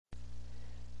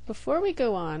Before we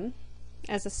go on,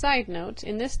 as a side note,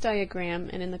 in this diagram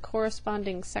and in the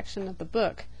corresponding section of the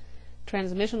book,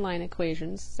 Transmission Line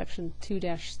Equations, section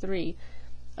 2-3,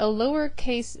 a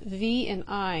lowercase v and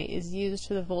I is used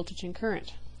for the voltage and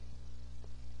current.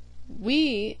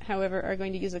 We, however, are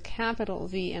going to use a capital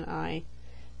V and I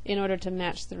in order to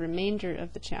match the remainder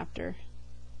of the chapter.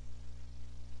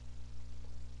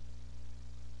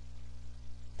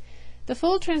 The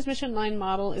full transmission line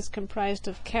model is comprised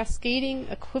of cascading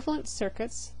equivalent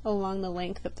circuits along the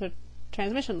length of the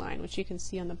transmission line, which you can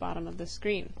see on the bottom of the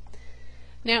screen.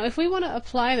 Now, if we want to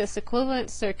apply this equivalent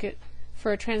circuit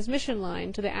for a transmission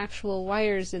line to the actual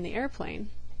wires in the airplane,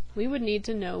 we would need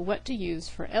to know what to use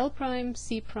for L prime,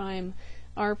 C prime,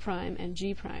 R prime, and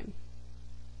G prime.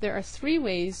 There are three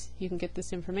ways you can get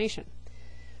this information.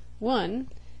 One,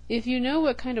 if you know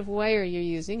what kind of wire you're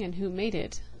using and who made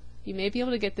it, you may be able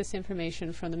to get this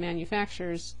information from the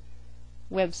manufacturer's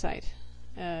website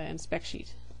and spec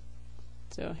sheet.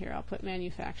 So here I'll put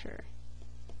manufacturer.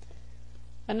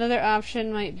 Another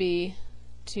option might be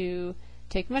to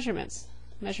take measurements.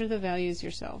 Measure the values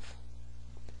yourself.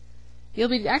 You'll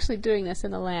be actually doing this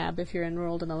in the lab if you're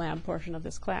enrolled in the lab portion of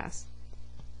this class.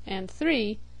 And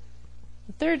three,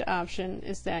 the third option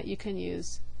is that you can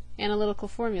use analytical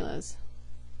formulas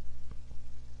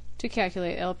to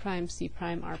calculate L prime, C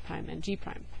prime, R prime, and G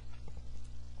prime.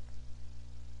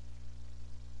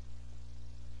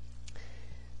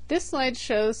 This slide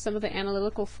shows some of the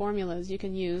analytical formulas you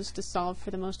can use to solve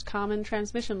for the most common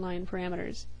transmission line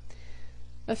parameters.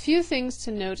 A few things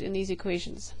to note in these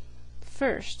equations.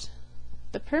 First,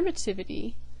 the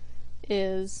permittivity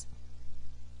is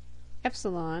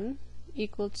epsilon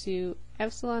equal to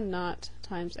epsilon naught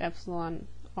times epsilon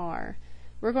r.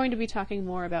 We're going to be talking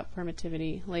more about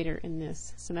permittivity later in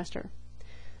this semester.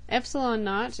 Epsilon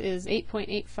naught is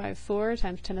 8.854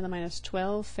 times 10 to the minus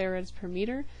 12 farads per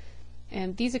meter.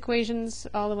 And these equations,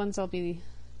 all the ones I'll be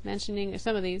mentioning,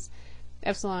 some of these,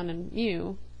 epsilon and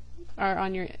mu, are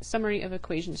on your summary of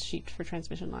equations sheet for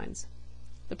transmission lines.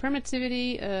 The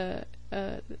permittivity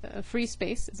of free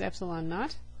space is epsilon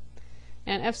naught,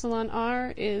 and epsilon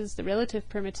r is the relative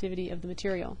permittivity of the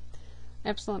material.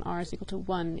 Epsilon r is equal to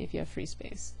 1 if you have free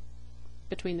space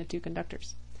between the two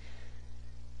conductors.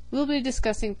 We'll be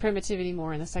discussing permittivity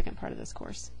more in the second part of this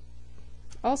course.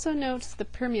 Also note the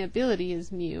permeability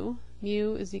is mu.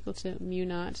 Mu is equal to mu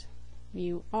naught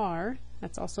mu r.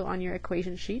 That's also on your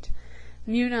equation sheet.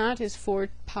 Mu naught is 4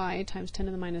 pi times 10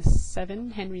 to the minus 7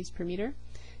 henries per meter.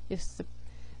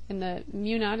 And the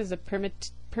mu naught is the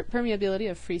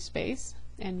permeability of free space,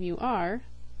 and mu r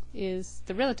is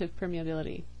the relative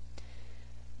permeability.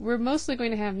 We're mostly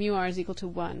going to have mu r is equal to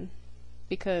 1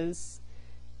 because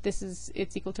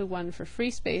it's equal to 1 for free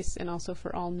space and also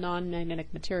for all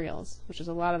non-magnetic materials, which is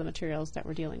a lot of the materials that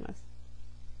we're dealing with.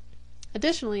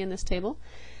 Additionally, in this table,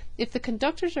 if the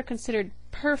conductors are considered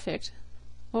perfect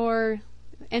or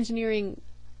engineering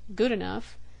good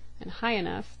enough and high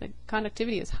enough, the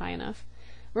conductivity is high enough,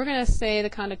 we're going to say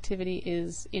the conductivity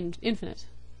is infinite,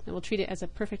 and we'll treat it as a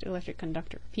perfect electric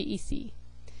conductor, PEC.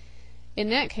 In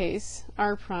that case,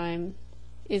 R prime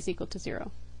is equal to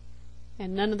 0,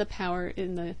 and none of the power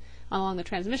along the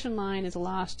transmission line is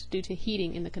lost due to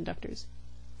heating in the conductors.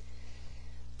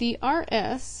 The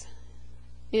RS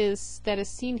that is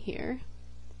seen here,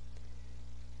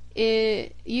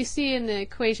 you see in the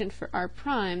equation for R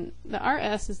prime, the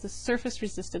RS is the surface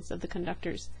resistance of the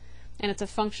conductors, and it's a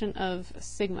function of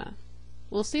sigma.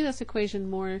 We'll see this equation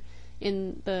more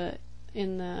in the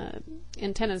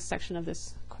antennas section of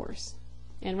this course.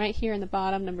 And right here in the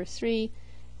bottom, number 3,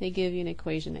 they give you an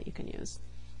equation that you can use.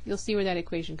 You'll see where that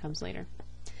equation comes later.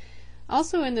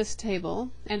 Also in this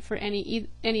table, and for any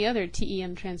other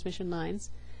TEM transmission lines,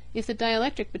 if the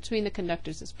dielectric between the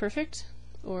conductors is perfect,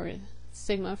 or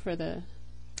sigma for the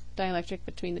dielectric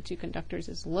between the two conductors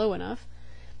is low enough,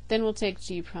 then we'll take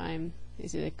G prime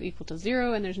is equal to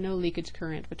 0 and there's no leakage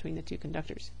current between the two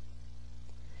conductors.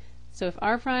 So if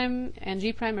R prime and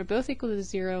G prime are both equal to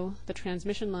 0, the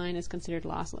transmission line is considered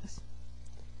lossless.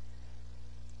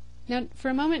 Now, for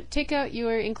a moment, take out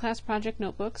your in-class project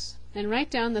notebooks and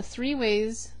write down the 3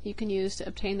 ways you can use to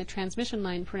obtain the transmission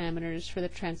line parameters for the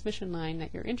transmission line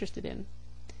that you're interested in.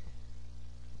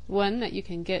 1, that you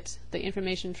can get the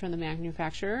information from the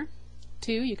manufacturer.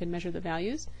 2, you can measure the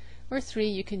values. Or 3,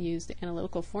 you can use the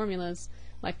analytical formulas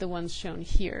like the ones shown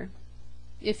here,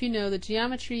 if you know the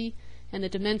geometry and the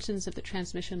dimensions of the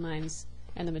transmission lines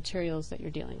and the materials that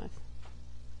you're dealing with.